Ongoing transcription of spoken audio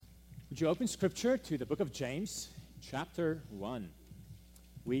Would you open Scripture to the book of James, chapter 1?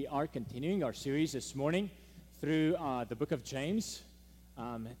 We are continuing our series this morning through the book of James.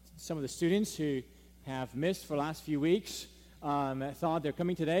 Some of the students who have missed for the last few weeks thought they're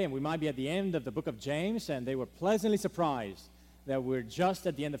coming today and we might be at the end of the book of James, and they were pleasantly surprised that we're just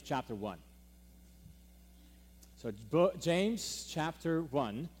at the end of chapter 1. So James chapter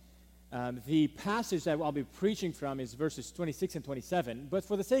 1. The passage that I'll be preaching from is verses 26 and 27, but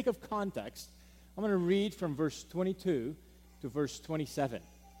for the sake of context, I'm going to read from verse 22 to verse 27.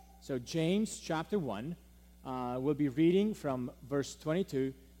 So James chapter 1, we'll be reading from verse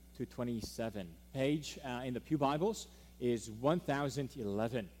 22 to 27. Page in the Pew Bibles is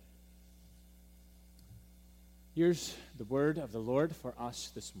 1011. Here's the word of the Lord for us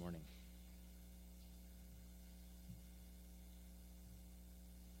this morning.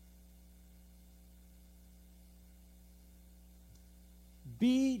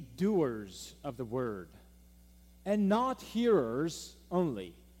 Be doers of the word, and not hearers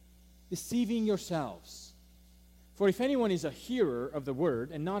only, deceiving yourselves. For if anyone is a hearer of the word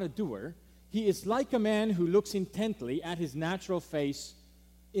and not a doer, he is like a man who looks intently at his natural face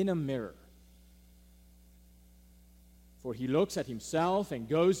in a mirror. For he looks at himself and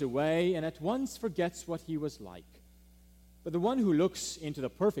goes away and at once forgets what he was like. But the one who looks into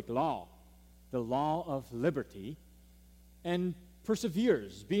the perfect law, the law of liberty, and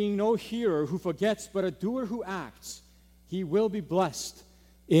perseveres, being no hearer who forgets, but a doer who acts, he will be blessed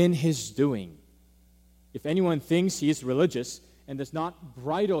in his doing. If anyone thinks he is religious and does not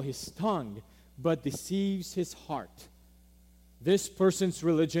bridle his tongue, but deceives his heart, this person's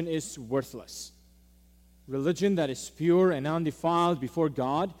religion is worthless. Religion that is pure and undefiled before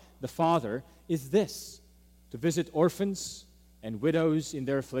God, the Father, is this: to visit orphans and widows in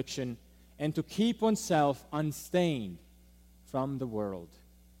their affliction, and to keep oneself unstained from the world.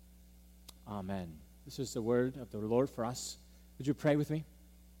 Amen. This is the word of the Lord for us. Would you pray with me?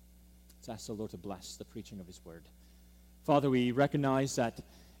 Let's ask the Lord to bless the preaching of His word. Father, we recognize that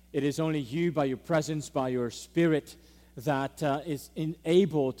it is only you, by your presence, by your Spirit, that is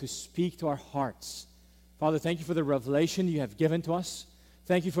able to speak to our hearts. Father, thank you for the revelation you have given to us.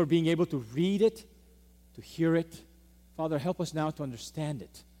 Thank you for being able to read it, to hear it. Father, help us now to understand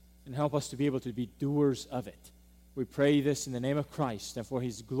it, and help us to be able to be doers of it. We pray this in the name of Christ and for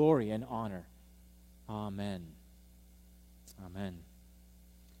His glory and honor. Amen. Amen.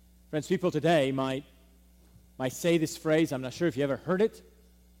 Friends, people today might say this phrase. I'm not sure if you ever heard it.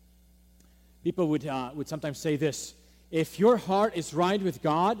 People would sometimes say this: if your heart is right with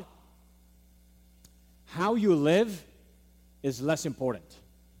God, how you live is less important.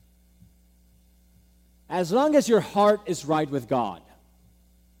 As long as your heart is right with God,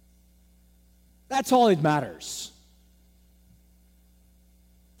 that's all that matters.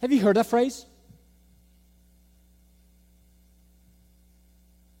 Have you heard that phrase?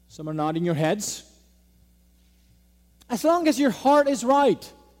 Some are nodding your heads. As long as your heart is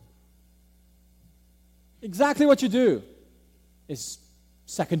right, exactly what you do is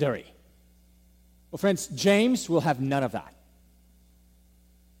secondary. Well, friends, James will have none of that.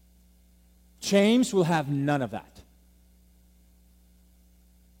 James will have none of that.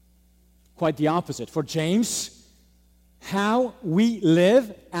 Quite the opposite. For James, how we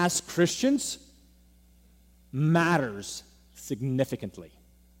live as Christians matters significantly.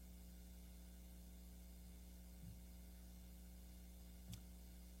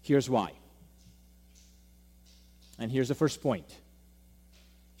 Here's why. And here's the first point.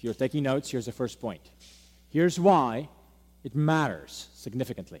 If you're taking notes, here's the first point. Here's why it matters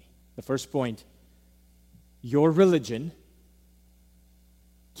significantly. The first point: your religion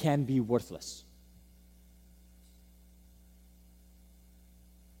can be worthless.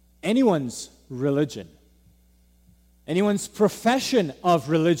 Anyone's religion, anyone's profession of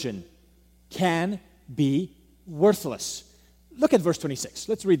religion can be worthless. Look at verse 26.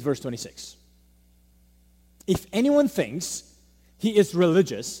 Let's read verse 26. If anyone thinks he is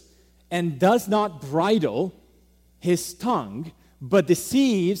religious and does not bridle his tongue, but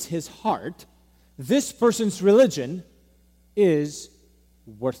deceives his heart, this person's religion is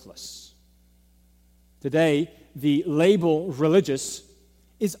worthless. Today, the label religious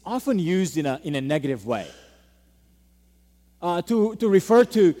is often used in a negative way. To refer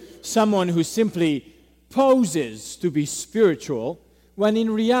to someone who simply poses to be spiritual when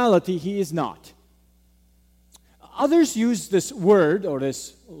in reality he is not. Others use this word or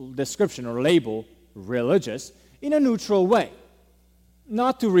this description or label, religious, in a neutral way.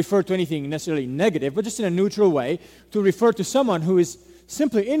 Not to refer to anything necessarily negative, but just in a neutral way to refer to someone who is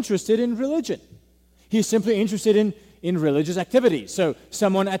simply interested in religion. He's simply interested in religious activities. So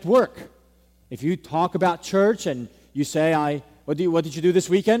someone at work, if you talk about church and you say, what did you do this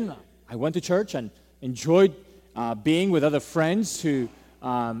weekend? I went to church and enjoyed being with other friends who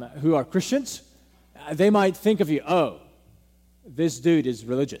are Christians. They might think of you, oh, this dude is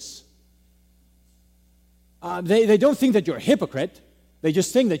religious. They don't think that you're a hypocrite. They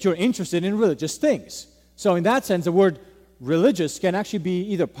just think that you're interested in religious things. So in that sense, the word religious can actually be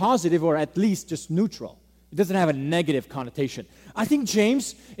either positive or at least just neutral. It doesn't have a negative connotation. I think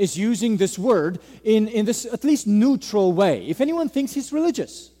James is using this word in this at least neutral way. If anyone thinks he's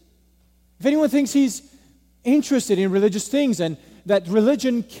religious, if anyone thinks he's interested in religious things and that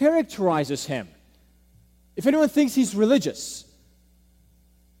religion characterizes him, if anyone thinks he's religious,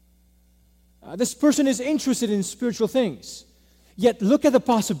 this person is interested in spiritual things. Yet look at the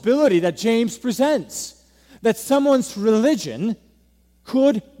possibility that James presents, that someone's religion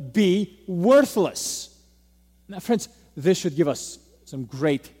could be worthless. Now, friends, this should give us some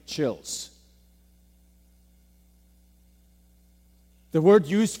great chills. The word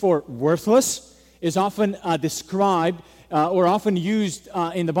used for worthless is often described or often used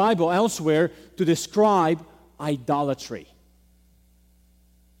in the Bible elsewhere to describe idolatry.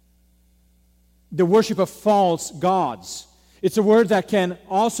 The worship of false gods. It's a word that can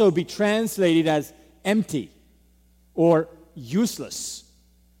also be translated as empty or useless.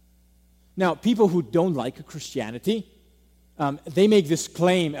 Now, people who don't like Christianity, they make this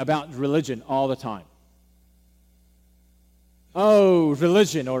claim about religion all the time. Oh,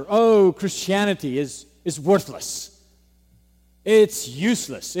 religion or oh, Christianity is worthless. It's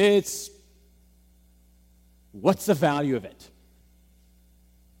useless. What's the value of it?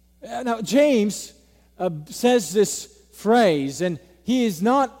 Now, James says this phrase, and he's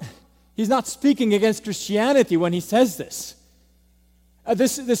not speaking against Christianity when he says this.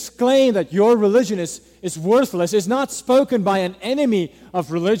 This claim that your religion is worthless is not spoken by an enemy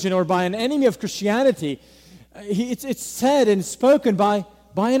of religion or by an enemy of Christianity. It's said and spoken by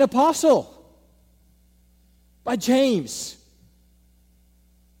an apostle, by James,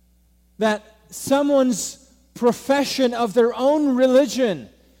 that someone's profession of their own religion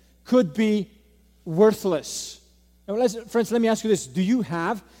could be worthless. Now, friends, let me ask you this. Do you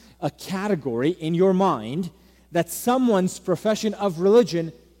have a category in your mind that someone's profession of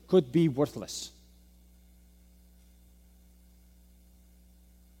religion could be worthless?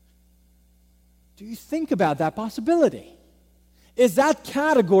 Do you think about that possibility? Is that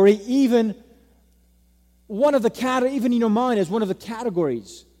category even even in your mind as one of the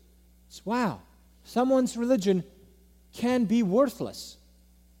categories? It's, wow, someone's religion can be worthless.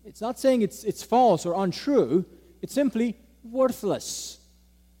 It's not saying it's false or untrue. It's simply worthless.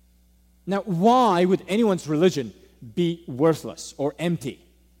 Now, why would anyone's religion be worthless or empty?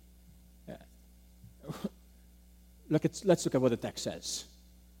 Let's look at what the text says.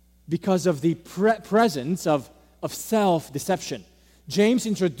 Because of the presence of self-deception. James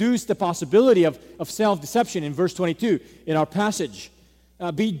introduced the possibility of self-deception in verse 22 in our passage.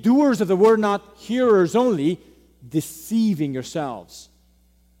 Be doers of the word, not hearers only, deceiving yourselves.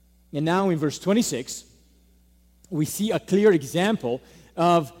 And now in verse 26, we see a clear example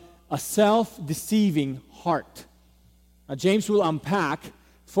of a self-deceiving heart. James will unpack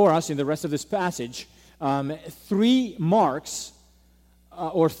for us in the rest of this passage 3 marks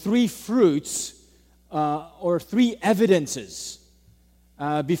or 3 fruits or 3 evidences.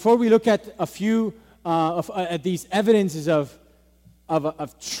 Before we look at a few at these evidences of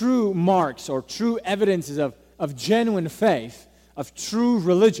true marks or true evidences of genuine faith, of true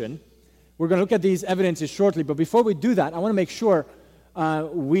religion, we're going to look at these evidences shortly. But before we do that, I want to make sure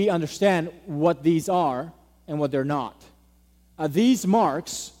we understand what these are and what they're not. These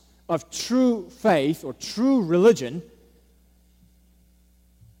marks of true faith or true religion,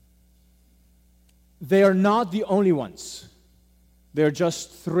 they are not the only ones. They're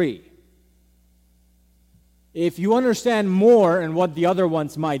just 3. If you understand more and what the other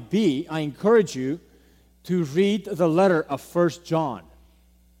ones might be, I encourage you to read the letter of 1 John.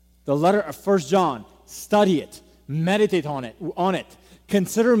 The letter of 1 John. Study it. Meditate on it.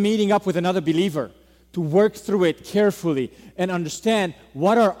 Consider meeting up with another believer to work through it carefully and understand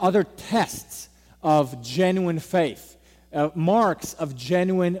what are other tests of genuine faith, marks of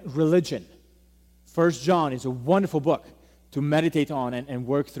genuine religion. 1 John is a wonderful book to meditate on and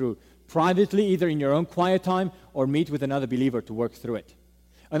work through privately, either in your own quiet time or meet with another believer to work through it.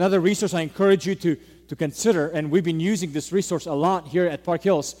 Another resource I encourage you to consider, and we've been using this resource a lot here at Park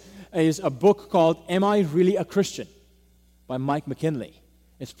Hills, is a book called Am I Really a Christian? By Mike McKinley.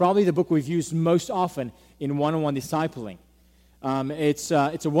 It's probably the book we've used most often in one-on-one discipling. It's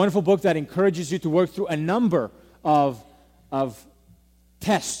a wonderful book that encourages you to work through a number of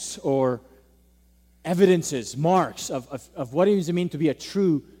tests or evidences, marks of what does it mean to be a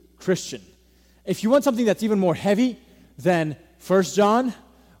true Christian. If you want something that's even more heavy than 1 John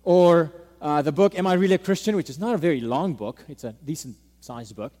or the book Am I Really a Christian, which is not a very long book, it's a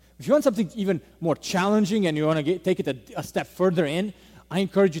decent-sized book. If you want something even more challenging and you want to take it a step further in, I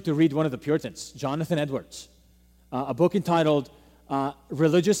encourage you to read one of the Puritans, Jonathan Edwards, a book entitled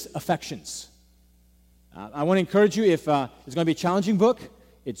Religious Affections. I want to encourage you, if it's going to be a challenging book,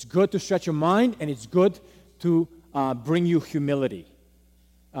 it's good to stretch your mind, and it's good to bring you humility.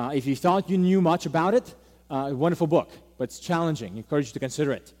 If you thought you knew much about it, a wonderful book, but it's challenging. I encourage you to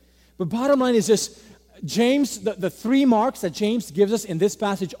consider it. But bottom line is this, James, the three marks that James gives us in this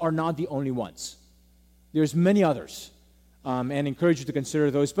passage are not the only ones. There's many others, and encourage you to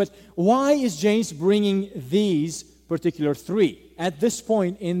consider those. But why is James bringing these particular three at this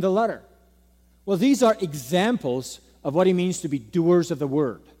point in the letter? Well, these are examples of what it means to be doers of the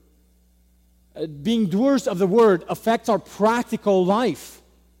Word. Being doers of the Word affects our practical life.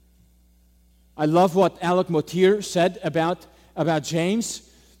 I love what Alec Motyer said about James,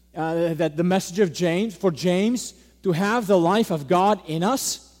 that the message of James, for James to have the life of God in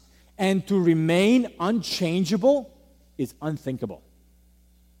us and to remain unchangeable is unthinkable.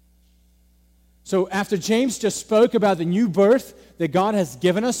 So after James just spoke about the new birth that God has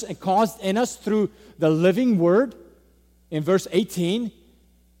given us and caused in us through the living Word, in verse 18,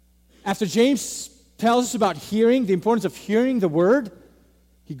 after James tells us about hearing, the importance of hearing the Word,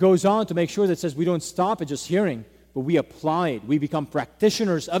 he goes on to make sure that it says we don't stop at just hearing, but we apply it. We become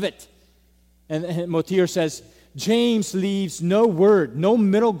practitioners of it. And Motyer says, James leaves no word, no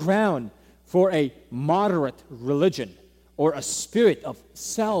middle ground for a moderate religion or a spirit of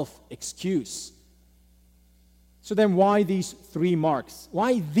self-excuse. So then why these three marks?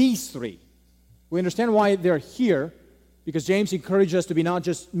 Why these three? We understand why they're here, because James encourages us to be not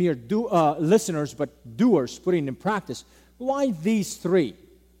just mere listeners, but doers, putting in practice. Why these three?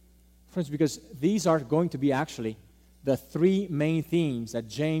 Friends, because these are going to be actually the three main themes that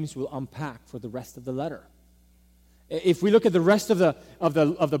James will unpack for the rest of the letter. If we look at the rest of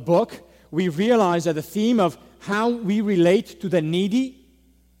the book, we realize that the theme of how we relate to the needy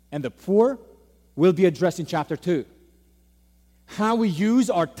and the poor will be addressed in chapter 2. How we use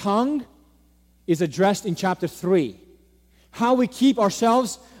our tongue is addressed in chapter 3. How we keep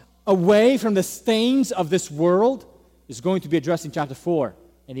ourselves away from the stains of this world is going to be addressed in chapter 4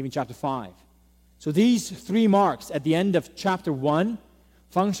 and even chapter 5. So these three marks at the end of chapter 1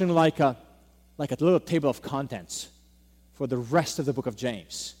 function like a little table of contents for the rest of the book of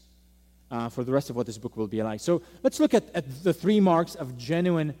James, for the rest of what this book will be like. So let's look at the three marks of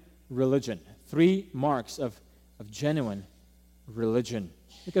genuine religion. Three marks of genuine religion.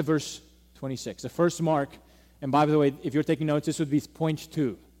 Look at verse 26. The first mark, and by the way, if you're taking notes, this would be point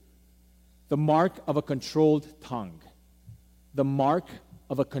 2. The mark of a controlled tongue. The mark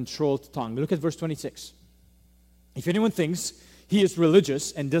of a controlled tongue. Look at verse 26. If anyone thinks he is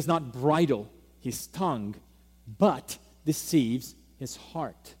religious and does not bridle his tongue, but deceives his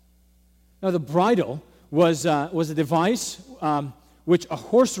heart. Now, the bridle was a device which a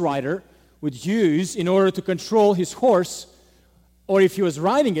horse rider would use in order to control his horse, or if he was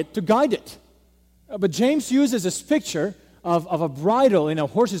riding it, to guide it. But James uses this picture of a bridle in a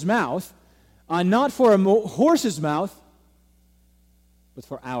horse's mouth, not for a horse's mouth, but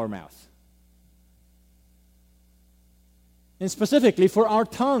for our mouth. And specifically for our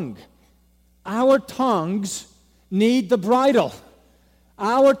tongue. Our tongues need the bridle.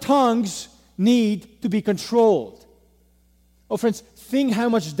 Our tongues need to be controlled. Oh, friends, think how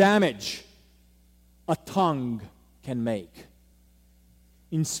much damage a tongue can make.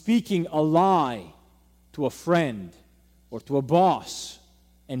 In speaking a lie to a friend or to a boss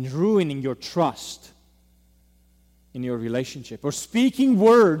and ruining your trust in your relationship, or speaking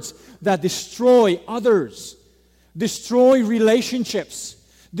words that destroy others, destroy relationships,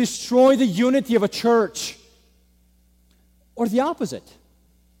 destroy the unity of a church, or the opposite,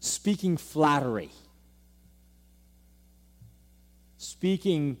 speaking flattery,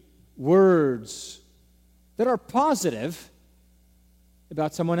 speaking words that are positive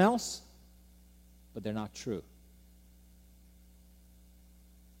about someone else, but they're not true.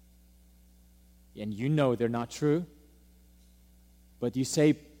 And you know they're not true, but you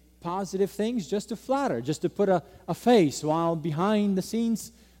say positive things just to flatter, just to put a face, while behind the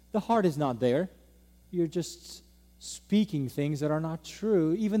scenes, the heart is not there. You're just speaking things that are not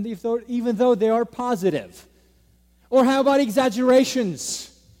true, even though they are positive. Or how about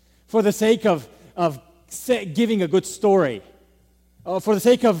exaggerations for the sake of giving a good story, for the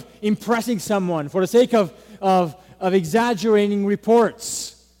sake of impressing someone, for the sake of of exaggerating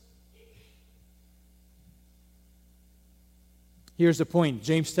reports. Here's the point.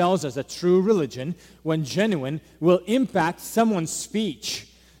 James tells us that true religion, when genuine, will impact someone's speech.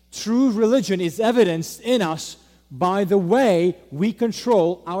 True religion is evidenced in us by the way we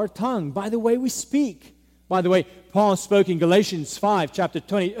control our tongue, by the way we speak. By the way, Paul spoke in Galatians 5, chapter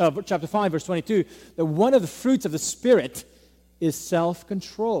 5, verse 22, that one of the fruits of the Spirit is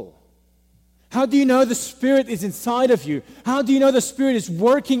self-control. How do you know the Spirit is inside of you? How do you know the Spirit is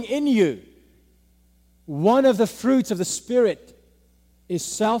working in you? One of the fruits of the Spirit is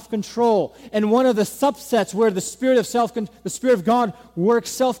self-control. And one of the subsets where the Spirit of God works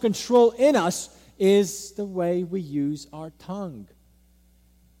self-control in us is the way we use our tongue.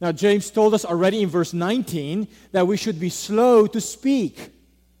 Now, James told us already in verse 19 that we should be slow to speak.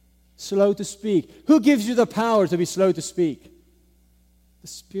 Slow to speak. Who gives you the power to be slow to speak? The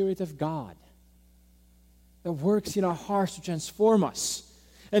Spirit of God that works in our hearts to transform us.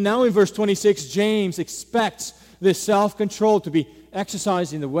 And now in verse 26, James expects this self-control to be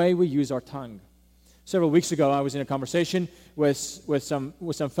exercised in the way we use our tongue. Several weeks ago, I was in a conversation with some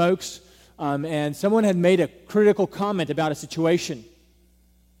folks, and someone had made a critical comment about a situation.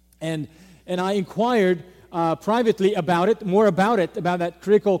 And I inquired privately about that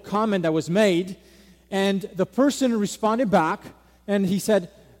critical comment that was made. And the person responded back, and he said,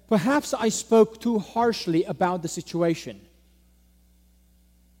 "Perhaps I spoke too harshly about the situation."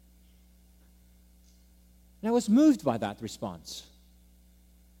 And I was moved by that response.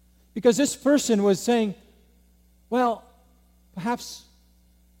 Because this person was saying, well, perhaps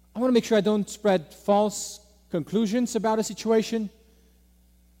I want to make sure I don't spread false conclusions about a situation.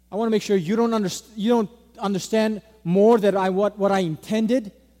 I want to make sure you don't understand more than what I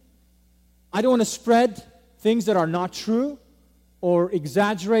intended. I don't want to spread things that are not true or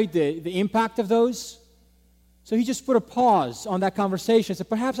exaggerate the impact of those. So he just put a pause on that conversation and said,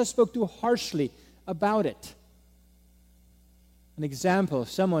 perhaps I spoke too harshly about it. An example of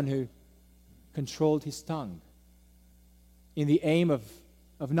someone who controlled his tongue in the aim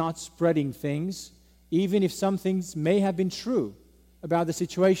of not spreading things, even if some things may have been true about the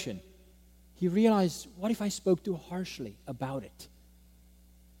situation. He realized, what if I spoke too harshly about it?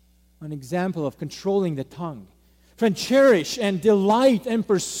 An example of controlling the tongue. Friend, cherish and delight and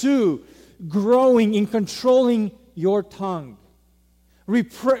pursue growing in controlling your tongue.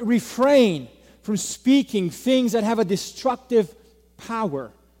 Refrain from speaking things that have a destructive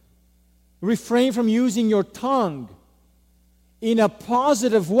power. Refrain from using your tongue in a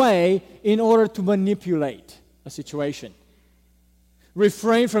positive way in order to manipulate a situation.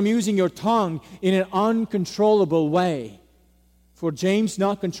 Refrain from using your tongue in an uncontrollable way. For James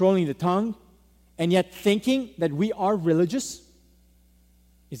not controlling the tongue and yet thinking that we are religious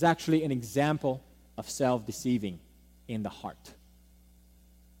is actually an example of self-deceiving in the heart.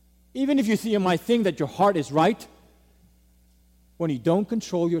 Even if you might think that your heart is right, when you don't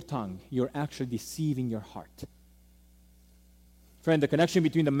control your tongue, you're actually deceiving your heart. Friend, the connection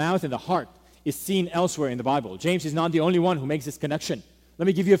between the mouth and the heart is seen elsewhere in the Bible. James is not the only one who makes this connection. Let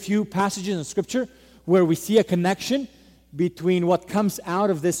me give you a few passages in Scripture where we see a connection between what comes out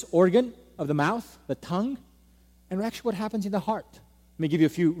of this organ of the mouth, the tongue, and actually what happens in the heart. Let me give you a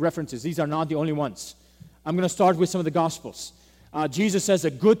few references. These are not the only ones. I'm going to start with some of the Gospels. Jesus says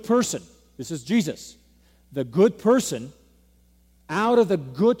a good person, this is Jesus, the good person out of the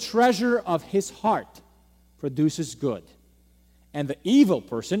good treasure of his heart produces good. And the evil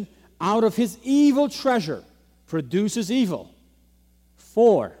person out of his evil treasure produces evil.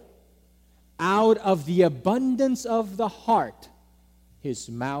 4, out of the abundance of the heart, his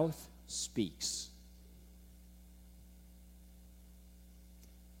mouth speaks.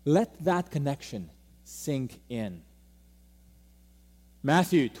 Let that connection sink in.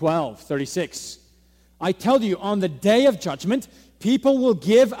 Matthew 12:36. I tell you, on the day of judgment, people will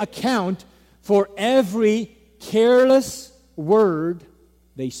give account for every careless word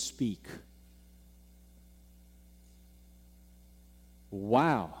they speak.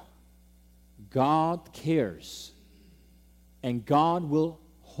 Wow. God cares. And God will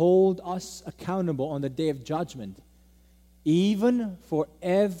hold us accountable on the day of judgment, even for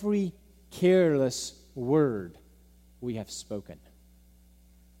every careless word we have spoken.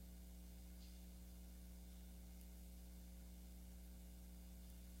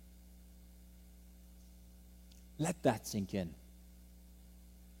 Let that sink in.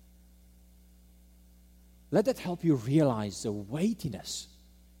 Let that help you realize the weightiness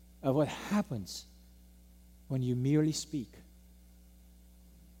of what happens when you merely speak.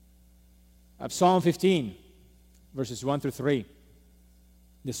 Psalm 15, verses 1 through 3.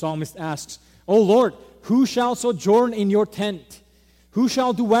 The psalmist asks, O Lord, who shall sojourn in your tent? Who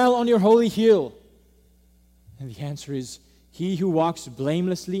shall dwell on your holy hill? And the answer is, he who walks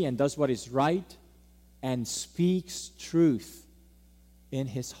blamelessly and does what is right and speaks truth in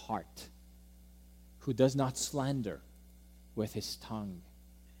his heart, who does not slander with his tongue.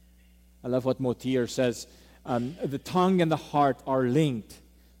 I love what Motier says. The tongue and the heart are linked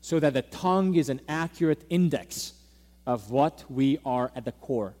so that the tongue is an accurate index of what we are at the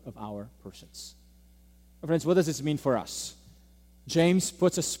core of our persons. Friends, what does this mean for us? James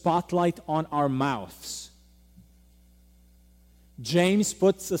puts a spotlight on our mouths. James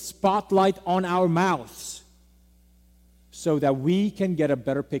puts a spotlight on our mouths so that we can get a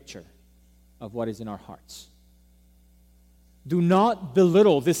better picture of what is in our hearts. Do not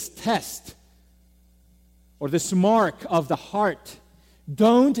belittle this test or this mark of the heart.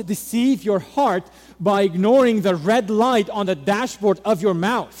 Don't deceive your heart by ignoring the red light on the dashboard of your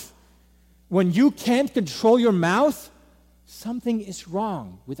mouth. When you can't control your mouth, something is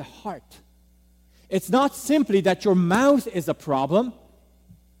wrong with the heart. It's not simply that your mouth is a problem.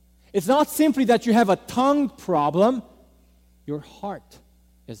 It's not simply that you have a tongue problem. Your heart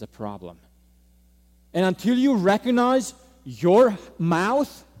is a problem. And until you recognize your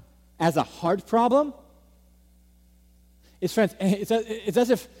mouth as a heart problem, it's as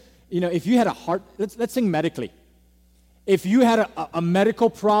if, if you had a heart, let's think medically. If you had a medical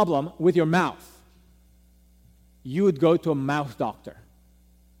problem with your mouth, you would go to a mouth doctor.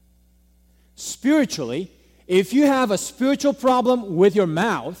 Spiritually, if you have a spiritual problem with your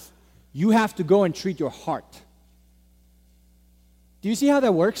mouth, you have to go and treat your heart. Do you see how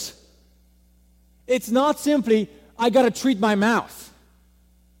that works? It's not simply, I got to treat my mouth.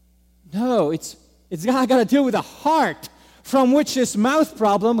 No, it's I got to deal with the heart from which this mouth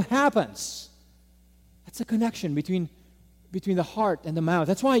problem happens. That's a connection between the heart and the mouth.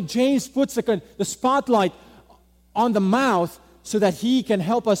 That's why James puts the spotlight on the mouth so that he can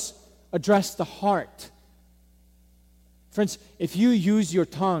help us address the heart. Friends, if you use your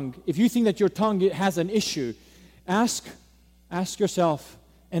tongue, if you think that your tongue has an issue, ask yourself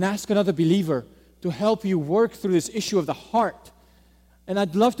and ask another believer to help you work through this issue of the heart. And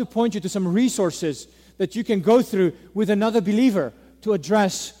I'd love to point you to some resources that you can go through with another believer to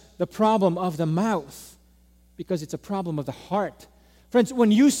address the problem of the mouth, because it's a problem of the heart. Friends,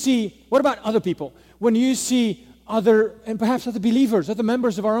 when you see, what about other people? When you see and perhaps other believers, other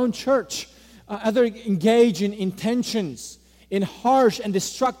members of our own church, other engage in intentions, in harsh and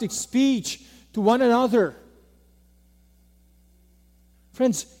destructive speech to one another.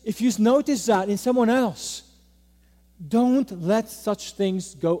 Friends, if you notice that in someone else, don't let such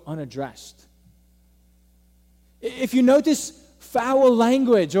things go unaddressed. If you notice foul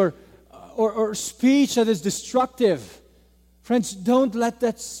language or speech that is destructive, friends, don't let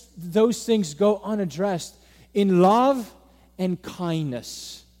those things go unaddressed. In love and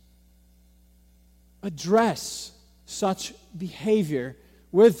kindness, address such behavior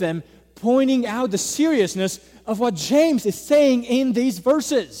with them, pointing out the seriousness of what James is saying in these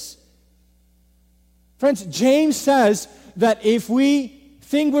verses. Friends, James says that if we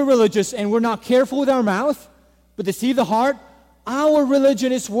think we're religious and we're not careful with our mouth, but deceive the heart, our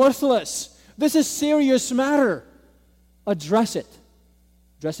religion is worthless. This is a serious matter. Address it.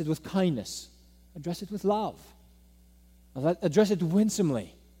 Address it with kindness. Address it with love. Address it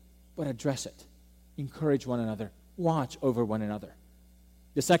winsomely, but address it. Encourage one another. Watch over one another.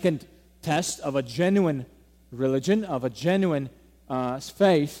 The second test of a genuine religion, of a genuine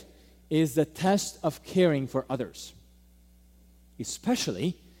faith, is the test of caring for others.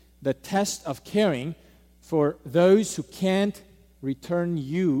 Especially the test of caring for those who can't return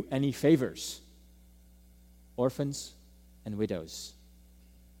you any favors. Orphans and widows.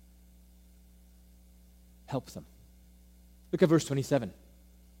 Help them. Look at verse 27.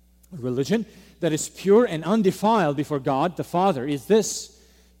 A religion that is pure and undefiled before God the Father is this: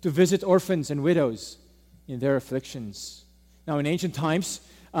 to visit orphans and widows in their afflictions. Now, in ancient times,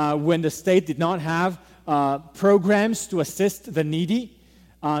 when the state did not have programs to assist the needy,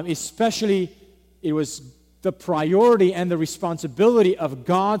 especially it was the priority and the responsibility of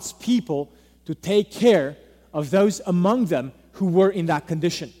God's people to take care of those among them who were in that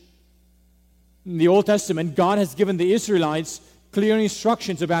condition. In the Old Testament, God has given the Israelites clear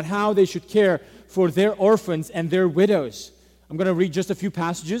instructions about how they should care for their orphans and their widows. I'm going to read just a few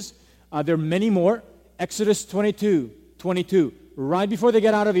passages. There are many more. Exodus 22, right before they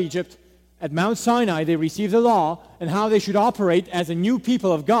get out of Egypt, at Mount Sinai, they receive the law and how they should operate as a new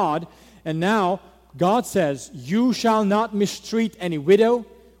people of God. And now, God says, "You shall not mistreat any widow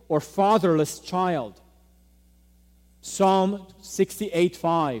or fatherless child." Psalm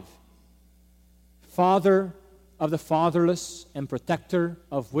 68:5. Father of the fatherless and protector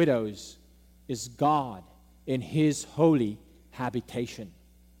of widows is God in His holy habitation.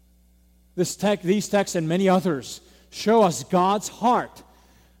 These texts and many others show us God's heart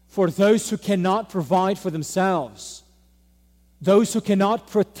for those who cannot provide for themselves, those who cannot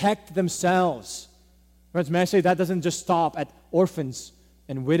protect themselves. Friends, may I say that doesn't just stop at orphans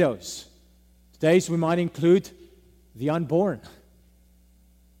and widows. Today we might include the unborn.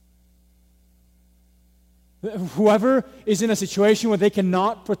 Whoever is in a situation where they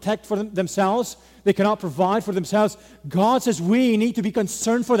cannot protect for themselves, they cannot provide for themselves, God says we need to be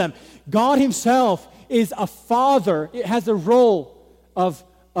concerned for them. God Himself is a father. It has the role of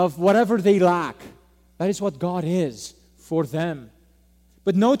whatever they lack. That is what God is for them.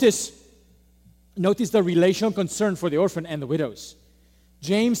 But notice the relational concern for the orphan and the widows.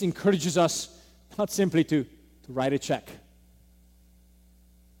 James encourages us not simply to write a check.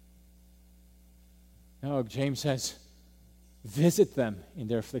 No, James says, visit them in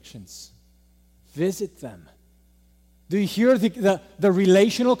their afflictions. Visit them. Do you hear the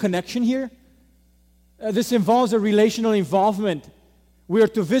relational connection here? This involves a relational involvement. We are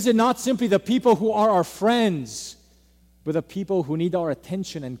to visit not simply the people who are our friends, but the people who need our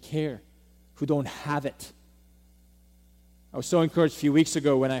attention and care, who don't have it. I was so encouraged a few weeks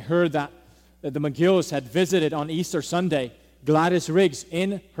ago when I heard that the McGills had visited on Easter Sunday Gladys Riggs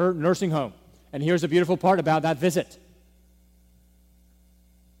in her nursing home. And here's the beautiful part about that visit.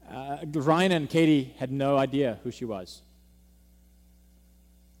 Ryan and Katie had no idea who she was,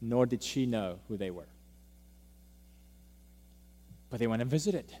 nor did she know who they were. But they went and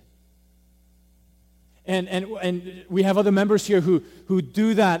visited. And we have other members here who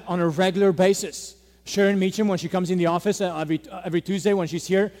do that on a regular basis. Sharon Meacham, when she comes in the office every Tuesday when she's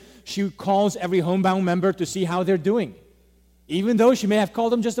here, she calls every homebound member to see how they're doing, even though she may have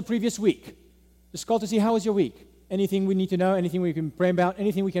called them just the previous week. Just call to see, how was your week? Anything we need to know, anything we can pray about,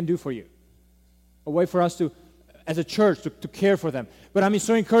 anything we can do for you. A way for us to, as a church, to care for them. But I'm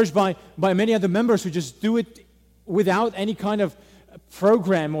so encouraged by many other members who just do it without any kind of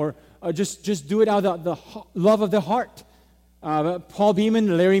program or just do it out of the love of the heart. Paul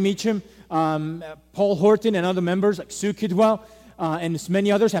Beeman, Larry Meacham, Paul Horton, and other members like Sue Kidwell, and many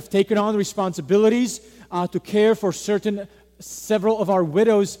others have taken on responsibilities to care for several of our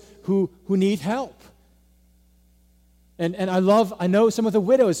widows who need help. And I know some of the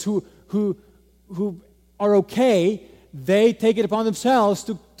widows who are okay, they take it upon themselves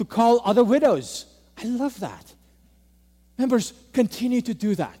to call other widows. I love that. Members, continue to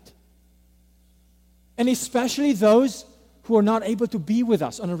do that. And especially those who are not able to be with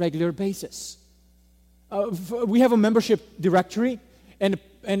us on a regular basis. We have a membership directory, and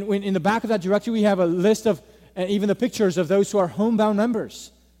in the back of that directory we have a list of, and even the pictures of those who are homebound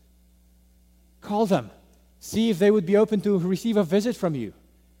members. Call them. See if they would be open to receive a visit from you.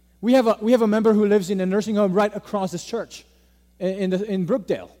 We have a member who lives in a nursing home right across this church in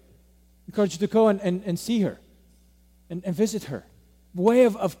Brookdale. I encourage you to go and see her and visit her. Way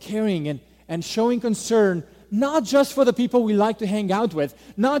of caring and showing concern, not just for the people we like to hang out with,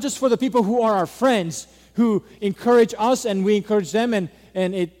 not just for the people who are our friends, who encourage us and we encourage them,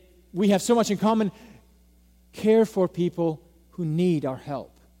 and we have so much in common. Care for people who need our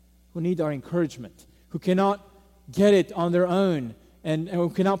help, who need our encouragement, who cannot get it on their own, and who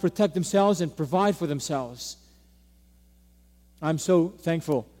cannot protect themselves and provide for themselves. I'm so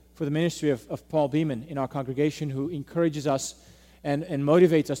thankful for the ministry of Paul Beeman in our congregation, who encourages us and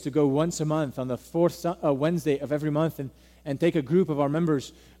motivates us to go once a month on the fourth Wednesday of every month and take a group of our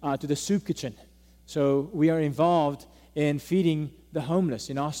members to the soup kitchen. So we are involved in feeding the homeless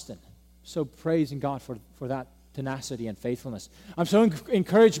in Austin. So praising God for that tenacity and faithfulness. I'm so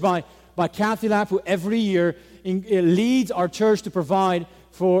encouraged by Kathy Lapp, who every year leads our church to provide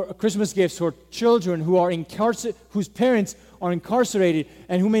for Christmas gifts for children whose parents are incarcerated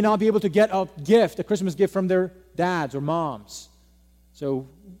and who may not be able to get a Christmas gift from their dads or moms. So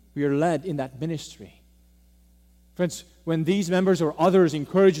we are led in that ministry. Friends, when these members or others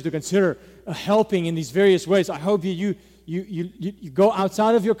encourage you to consider helping in these various ways, I hope you go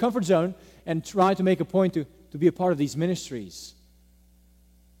outside of your comfort zone and try to make a point to be a part of these ministries.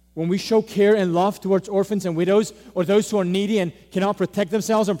 When we show care and love towards orphans and widows or those who are needy and cannot protect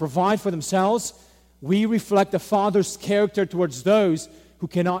themselves and provide for themselves, we reflect the Father's character towards those who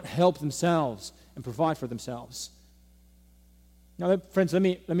cannot help themselves and provide for themselves. Now, friends, let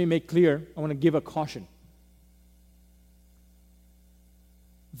me make clear, I want to give a caution.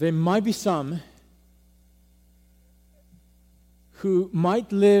 There might be some who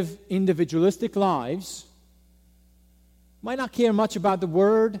might live individualistic lives, might not care much about the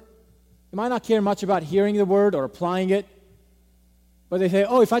Word, They might not care much about hearing the word or applying it, but they say,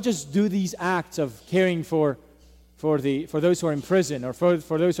 oh, if I just do these acts of caring for those who are in prison, or for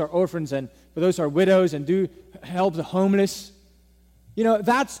those who are orphans, and for those who are widows, and do help the homeless,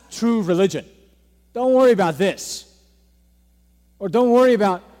 that's true religion. Don't worry about this. Or don't worry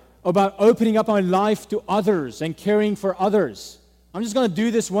about opening up my life to others and caring for others. I'm just going to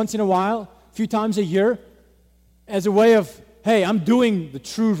do this once in a while, a few times a year, as a way of, hey, I'm doing the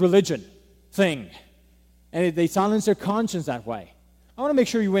true religion thing. And they silence their conscience that way. I want to make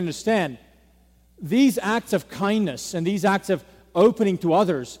sure you understand, these acts of kindness and these acts of opening to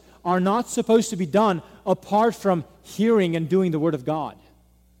others are not supposed to be done apart from hearing and doing the Word of God.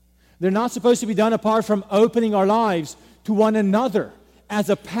 They're not supposed to be done apart from opening our lives to one another as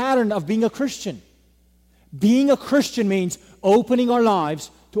a pattern of being a Christian. Being a Christian means opening our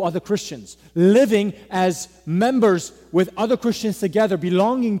lives to other Christians, living as members with other Christians together,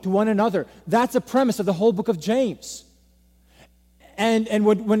 belonging to one another. That's the premise of the whole book of James. And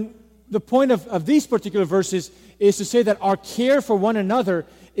when the point of these particular verses is to say that our care for one another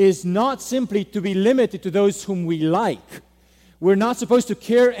is not simply to be limited to those whom we like. We're not supposed to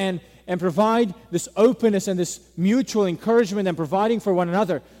care and provide this openness and this mutual encouragement and providing for one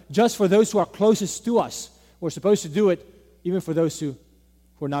another just for those who are closest to us. We're supposed to do it even for those who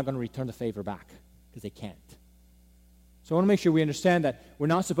are not going to return the favor back because they can't. So I want to make sure we understand that we're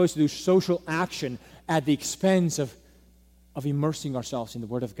not supposed to do social action at the expense of immersing ourselves in the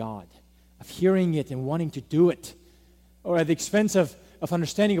Word of God, of hearing it and wanting to do it, or at the expense of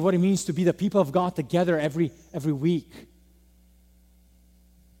understanding of what it means to be the people of God together every week.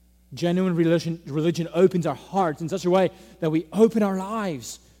 Genuine religion opens our hearts in such a way that we open our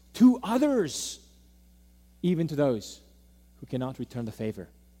lives to others, even to those who cannot return the favor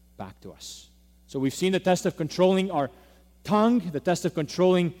back to us. So we've seen the test of controlling our tongue, the test of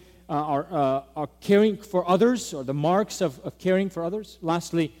controlling our caring for others, or the marks of caring for others.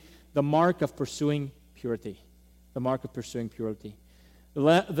 Lastly, the mark of pursuing purity. The mark of pursuing purity. The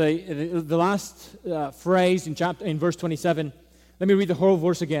last phrase in verse 27, let me read the whole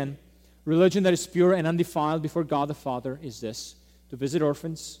verse again. Religion that is pure and undefiled before God the Father is this: to visit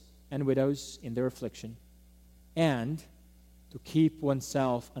orphans and widows in their affliction, and to keep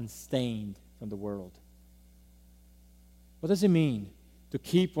oneself unstained from the world. What does it mean to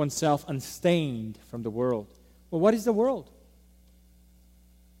keep oneself unstained from the world? Well, what is the world?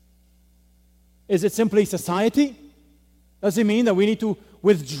 Is it simply society? Does it mean that we need to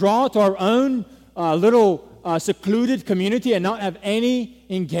withdraw to our own little secluded community and not have any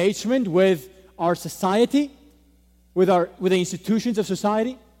engagement with our society, with the institutions of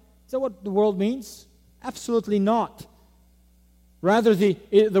society? Is that what the world means? Absolutely not. Rather,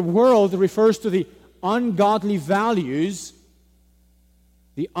 the world refers to the ungodly values,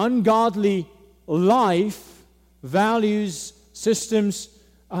 the ungodly life, values, systems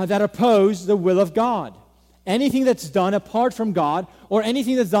that oppose the will of God. Anything that's done apart from God, or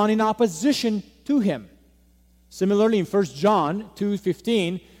anything that's done in opposition to Him. Similarly, in 1 John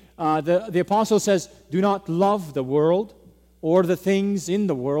 2:15, the apostle says, "Do not love the world or the things in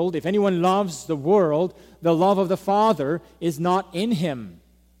the world. If anyone loves the world, the love of the Father is not in him."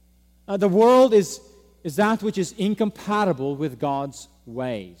 The world is that which is incompatible with God's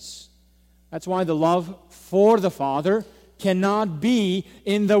ways. That's why the love for the Father cannot be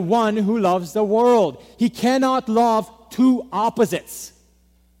in the one who loves the world. He cannot love two opposites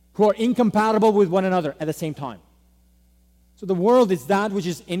who are incompatible with one another at the same time. So the world is that which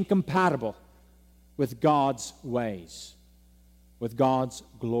is incompatible with God's ways, with God's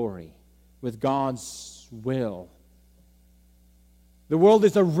glory, with God's will. The world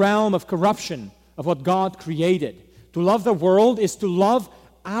is a realm of corruption of what God created. To love the world is to love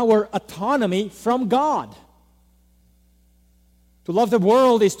our autonomy from God. To love the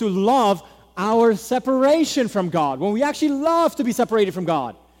world is to love our separation from God, when we actually love to be separated from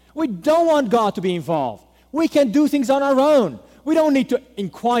God. We don't want God to be involved. We can do things on our own. We don't need to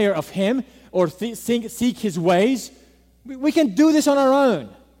inquire of Him or seek His ways. We can do this on our own.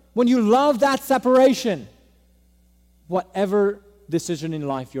 When you love that separation, whatever decision in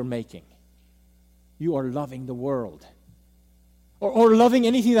life you're making, you are loving the world. Or loving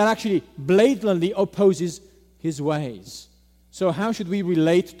anything that actually blatantly opposes His ways. So how should we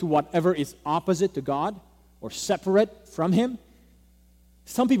relate to whatever is opposite to God or separate from Him?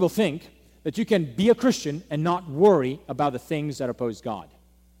 Some people think that you can be a Christian and not worry about the things that oppose God.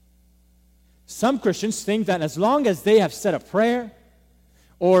 Some Christians think that as long as they have said a prayer,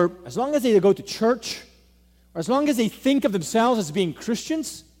 or as long as they go to church, or as long as they think of themselves as being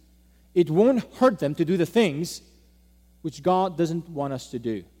Christians, it won't hurt them to do the things which God doesn't want us to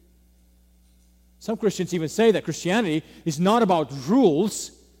do. Some Christians even say that Christianity is not about rules,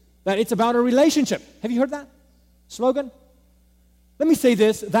 that it's about a relationship. Have you heard that slogan? Let me say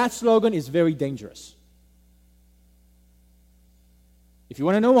this, that slogan is very dangerous. If you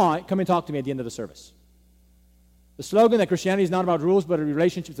want to know why, come and talk to me at the end of the service. The slogan that Christianity is not about rules but a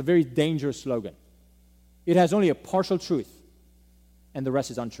relationship is a very dangerous slogan. It has only a partial truth, and the rest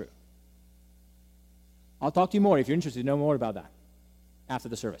is untrue. I'll talk to you more if you're interested to know more about that after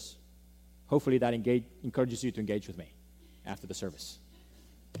the service. Hopefully that encourages you to engage with me after the service.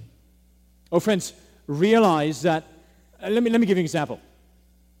 Oh, friends, realize that, let me give you an example.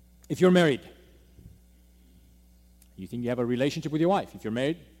 If you're married, you think you have a relationship with your wife. If you're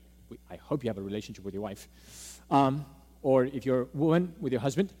married, I hope you have a relationship with your wife. Or if you're a woman, with your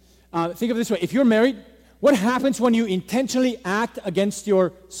husband. Think of it this way. If you're married, what happens when you intentionally act against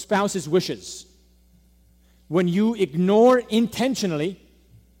your spouse's wishes? When you ignore intentionally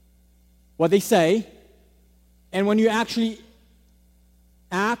what they say, and when you actually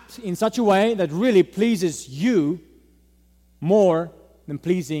act in such a way that really pleases you more than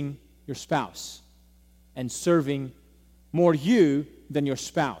pleasing your spouse, and serving more you than your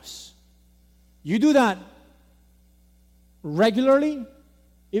spouse. You do that regularly,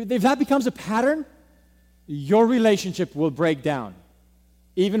 if that becomes a pattern, your relationship will break down,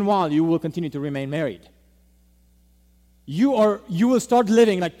 even while you will continue to remain married. You will start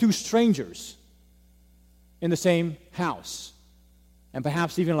living like two strangers in the same house, and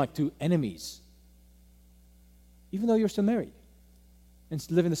perhaps even like two enemies, even though you're still married and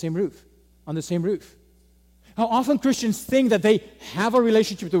live in the same roof, on the same roof. How often Christians think that they have a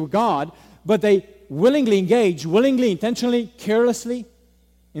relationship with God, but they willingly engage, intentionally, carelessly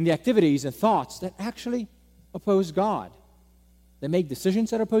in the activities and thoughts that actually oppose God. They make decisions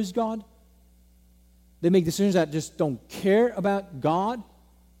that oppose God. They make decisions that just don't care about God,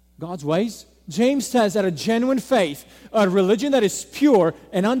 God's ways. James says that a genuine faith, a religion that is pure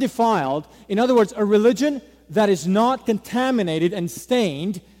and undefiled, in other words, a religion that is not contaminated and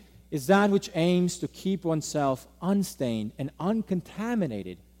stained, is that which aims to keep oneself unstained and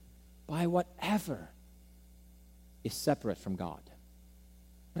uncontaminated by whatever is separate from God.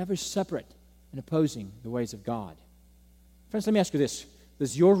 Whatever is separate and opposing the ways of God. Friends, let me ask you this.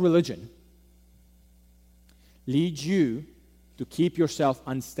 Does your religion lead you to keep yourself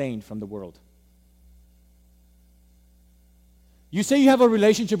unstained from the world? You say you have a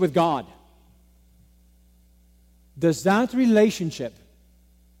relationship with God. Does that relationship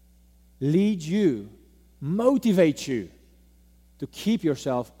lead you, motivate you to keep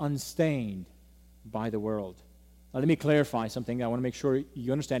yourself unstained by the world? Now, let me clarify something. I want to make sure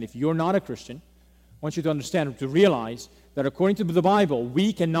you understand. If you're not a Christian, I want you to understand, to realize that according to the Bible,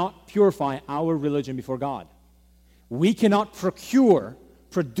 we cannot purify our religion before God. We cannot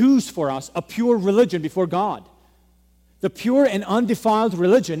produce for us a pure religion before God. The pure and undefiled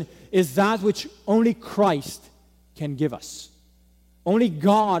religion is that which only Christ can give us. Only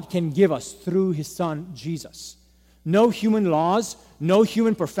God can give us through His Son, Jesus. No human laws, no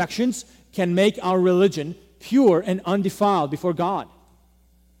human perfections can make our religion pure and undefiled before God.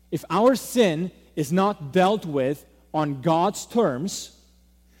 If our sin is not dealt with on God's terms,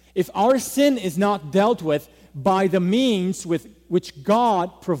 if our sin is not dealt with by the means with which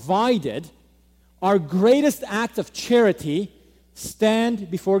God provided, our greatest act of charity stand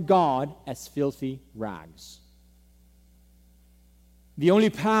before God as filthy rags. The only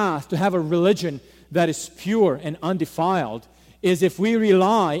path to have a religion that is pure and undefiled is if we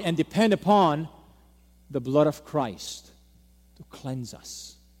rely and depend upon the blood of Christ to cleanse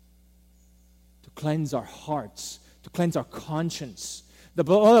us, to cleanse our hearts, to cleanse our conscience. The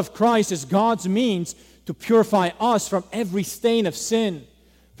blood of Christ is God's means to purify us from every stain of sin.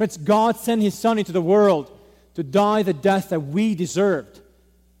 Friends, God sent His Son into the world to die the death that we deserved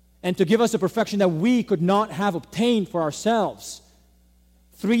and to give us a perfection that we could not have obtained for ourselves.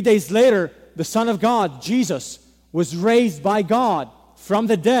 3 days later, the Son of God, Jesus, was raised by God from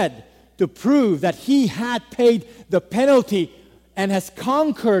the dead to prove that He had paid the penalty and has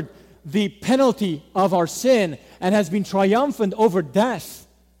conquered the penalty of our sin and has been triumphant over death.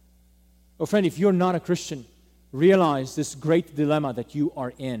 Oh, friend, if you're not a Christian, realize this great dilemma that you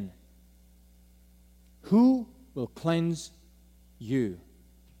are in. Who will cleanse you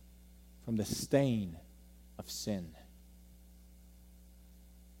from the stain of sin?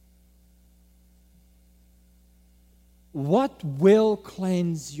 What will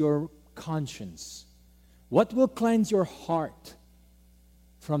cleanse your conscience? What will cleanse your heart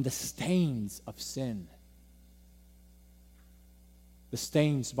from the stains of sin? The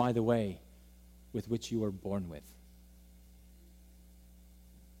stains, by the way, with which you were born with.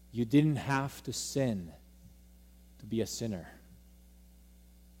 You didn't have to sin to be a sinner.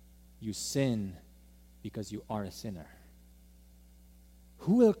 You sin because you are a sinner.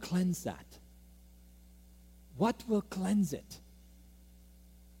 Who will cleanse that? What will cleanse it?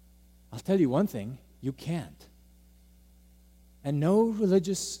 I'll tell you one thing, you can't. And no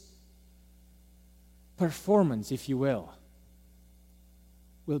religious performance, if you will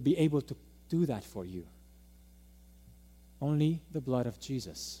be able to do that for you. Only the blood of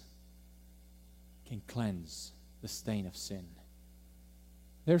Jesus can cleanse the stain of sin.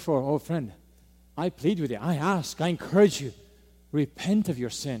 Therefore, oh friend, I plead with you, I ask, I encourage you, repent of your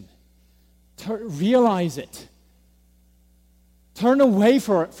sin. Realize it. Turn away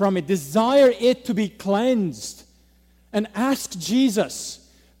from it. Desire it to be cleansed. And ask Jesus.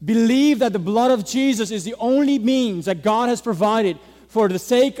 Believe that the blood of Jesus is the only means that God has provided for the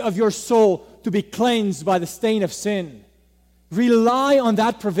sake of your soul to be cleansed by the stain of sin. Rely on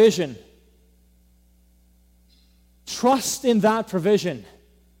that provision. Trust in that provision.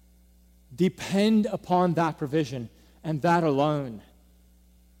 Depend upon that provision and that alone.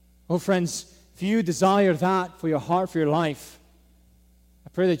 Oh, friends, if you desire that for your heart, for your life, I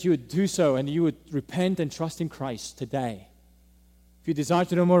pray that you would do so and you would repent and trust in Christ today. If you desire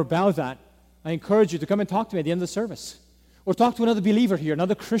to know more about that, I encourage you to come and talk to me at the end of the service. Or talk to another believer here,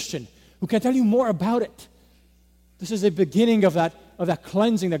 another Christian, who can tell you more about it. This is the beginning of that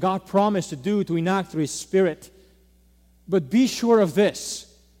cleansing that God promised to do, to enact through His Spirit. But be sure of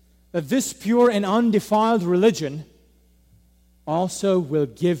this, that this pure and undefiled religion also will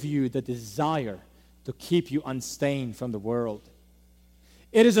give you the desire to keep you unstained from the world.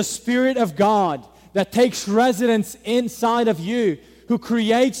 It is the Spirit of God that takes residence inside of you, who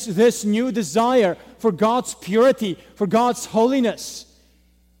creates this new desire for God's purity, for God's holiness,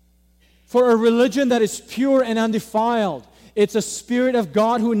 for a religion that is pure and undefiled. It's the Spirit of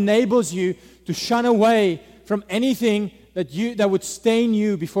God who enables you to shun away from anything that would stain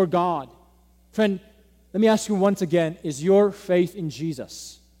you before God. Friend, let me ask you once again, is your faith in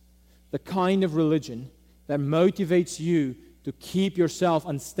Jesus the kind of religion that motivates you to keep yourself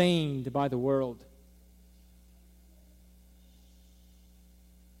unstained by the world?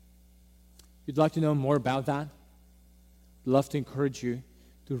 If you'd like to know more about that, I'd love to encourage you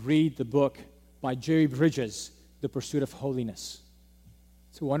to read the book by Jerry Bridges, The Pursuit of Holiness.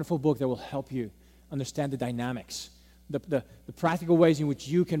 It's a wonderful book that will help you understand the dynamics, the practical ways in which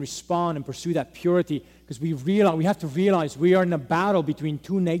you can respond and pursue that purity, because we have to realize we are in a battle between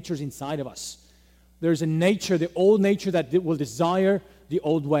two natures inside of us. There's a nature, the old nature, that will desire the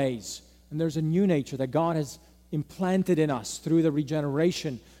old ways. And there's a new nature that God has implanted in us through the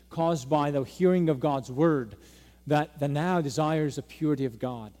regeneration caused by the hearing of God's Word, that now desires the purity of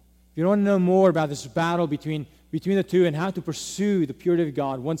God. If you want to know more about this battle between the two and how to pursue the purity of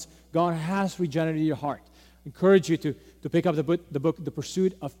God once God has regenerated your heart, I encourage you to pick up the book, The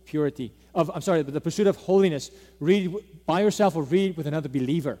Pursuit of The Pursuit of Holiness. Read by yourself or read with another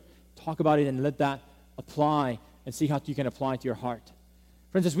believer. Talk about it and let that apply and see how you can apply it to your heart.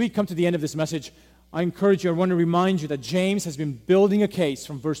 Friends, as we come to the end of this message, I encourage you, I want to remind you that James has been building a case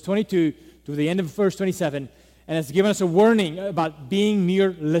from verse 22 to the end of verse 27 and has given us a warning about being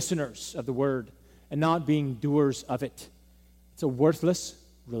mere listeners of the Word and not being doers of it. It's a worthless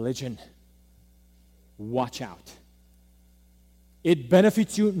religion. Watch out. It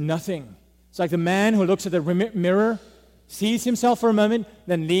benefits you nothing. It's like the man who looks at the mirror, sees himself for a moment,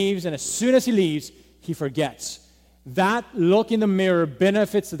 then leaves, and as soon as he leaves, he forgets. That look in the mirror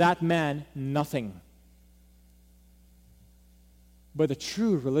benefits that man nothing. But the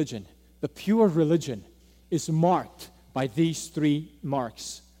true religion, the pure religion, is marked by these three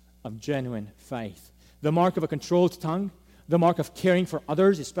marks of genuine faith. The mark of a controlled tongue, the mark of caring for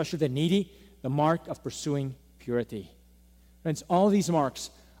others, especially the needy, the mark of pursuing purity. Friends, all these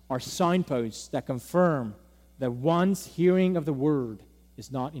marks are signposts that confirm that one's hearing of the Word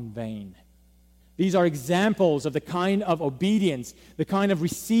is not in vain. These are examples of the kind of obedience, the kind of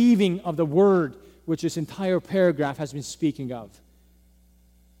receiving of the Word which this entire paragraph has been speaking of.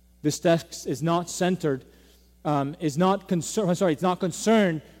 This text is not concerned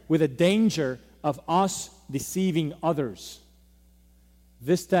with the danger of us deceiving others.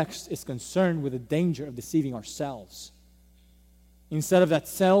 This text is concerned with the danger of deceiving ourselves. Instead of that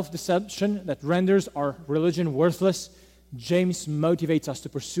self-deception that renders our religion worthless, James motivates us to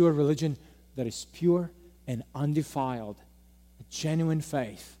pursue a religion that is pure and undefiled, a genuine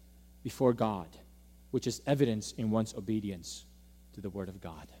faith before God, which is evidence in one's obedience to the Word of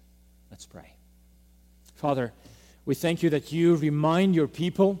God. Let's pray. Father, we thank you that you remind your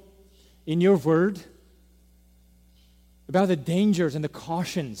people in your Word about the dangers and the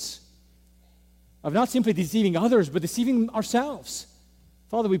cautions of not simply deceiving others, but deceiving ourselves.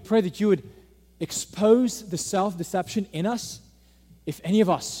 Father, we pray that you would expose the self-deception in us if any of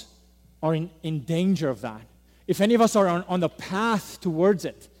us are in danger of that. If any of us are on the path towards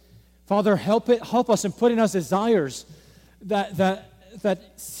it. Father, help us and put in us desires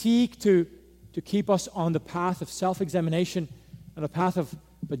that seek to keep us on the path of self-examination and a path of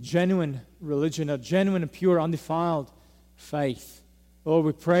a genuine religion, a genuine and pure, undefiled faith. Lord,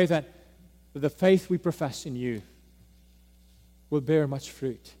 we pray that the faith we profess in you will bear much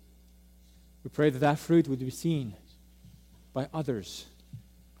fruit. We pray that that fruit would be seen by others.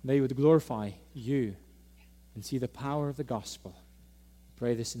 They would glorify you and see the power of the gospel.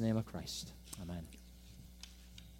 Pray this in the name of Christ. Amen.